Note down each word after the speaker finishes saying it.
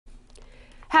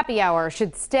Happy hour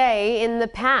should stay in the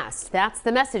past. That's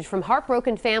the message from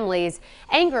heartbroken families,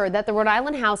 angered that the Rhode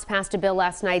Island House passed a bill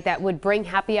last night that would bring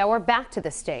happy hour back to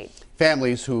the state.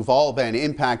 Families who've all been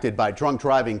impacted by drunk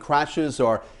driving crashes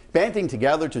are banding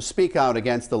together to speak out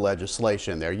against the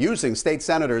legislation. They're urging state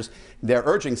senators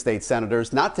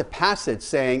not to pass it,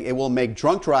 saying it will make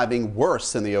drunk driving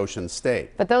worse in the Ocean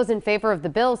State. But those in favor of the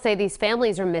bill say these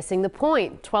families are missing the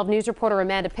point. 12 News reporter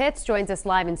Amanda Pitts joins us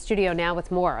live in studio now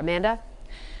with more. Amanda?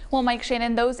 Well, Mike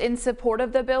Shannon, those in support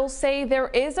of the bill say there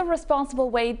is a responsible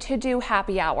way to do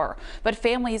happy hour. But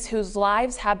families whose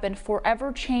lives have been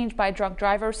forever changed by drunk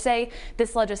drivers say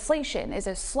this legislation is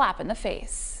a slap in the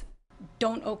face.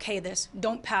 Don't okay this.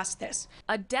 Don't pass this.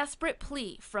 A desperate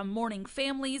plea from mourning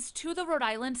families to the Rhode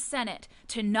Island Senate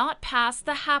to not pass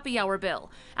the happy hour bill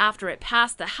after it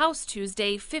passed the House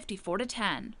Tuesday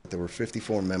 54-10. There were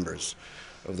 54 members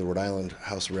of the Rhode Island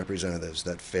House of Representatives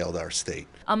that failed our state.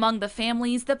 Among the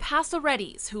families, the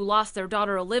Passorettis, who lost their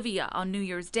daughter Olivia on New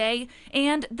Year's Day,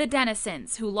 and the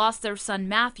Dennisons, who lost their son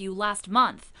Matthew last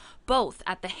month, both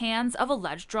at the hands of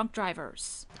alleged drunk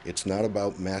drivers. It's not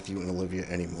about Matthew and Olivia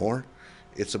anymore.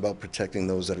 It's about protecting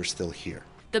those that are still here.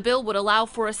 The bill would allow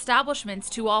for establishments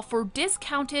to offer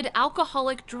discounted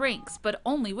alcoholic drinks, but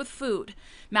only with food.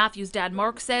 Matthew's dad,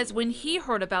 Mark, says when he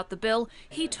heard about the bill,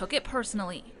 he took it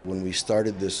personally. When we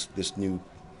started this new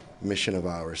mission of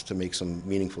ours to make some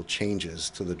meaningful changes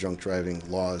to the drunk driving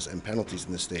laws and penalties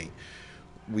in the state,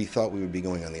 we thought we would be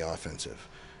going on the offensive.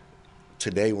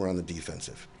 Today, we're on the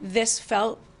defensive. This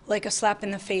felt like a slap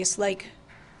in the face, like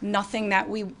nothing that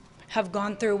we have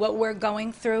gone through, what we're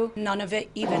going through, none of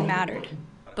it even mattered.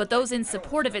 But those in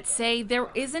support of it say there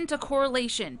isn't a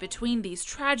correlation between these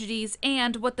tragedies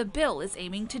and what the bill is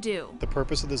aiming to do. The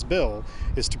purpose of this bill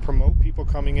is to promote people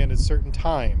coming in at certain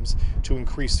times to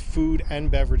increase food and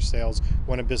beverage sales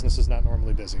when a business is not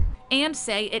normally busy. And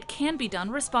say it can be done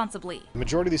responsibly. The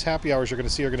majority of these happy hours you're going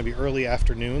to see are going to be early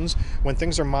afternoons when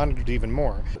things are monitored even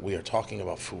more. We are talking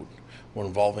about food. We're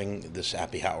involving this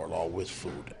happy hour law with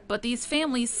food. But these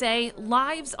families say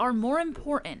lives are more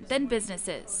important than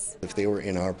businesses. If they were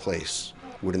in our place,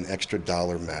 would an extra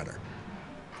dollar matter?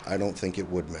 I don't think it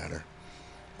would matter.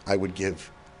 I would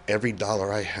give every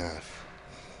dollar I have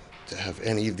to have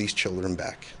any of these children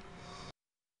back.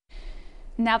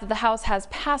 Now that the House has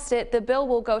passed it, the bill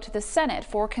will go to the Senate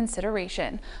for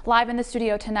consideration. Live in the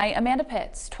studio tonight, Amanda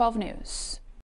Pitts, 12 News.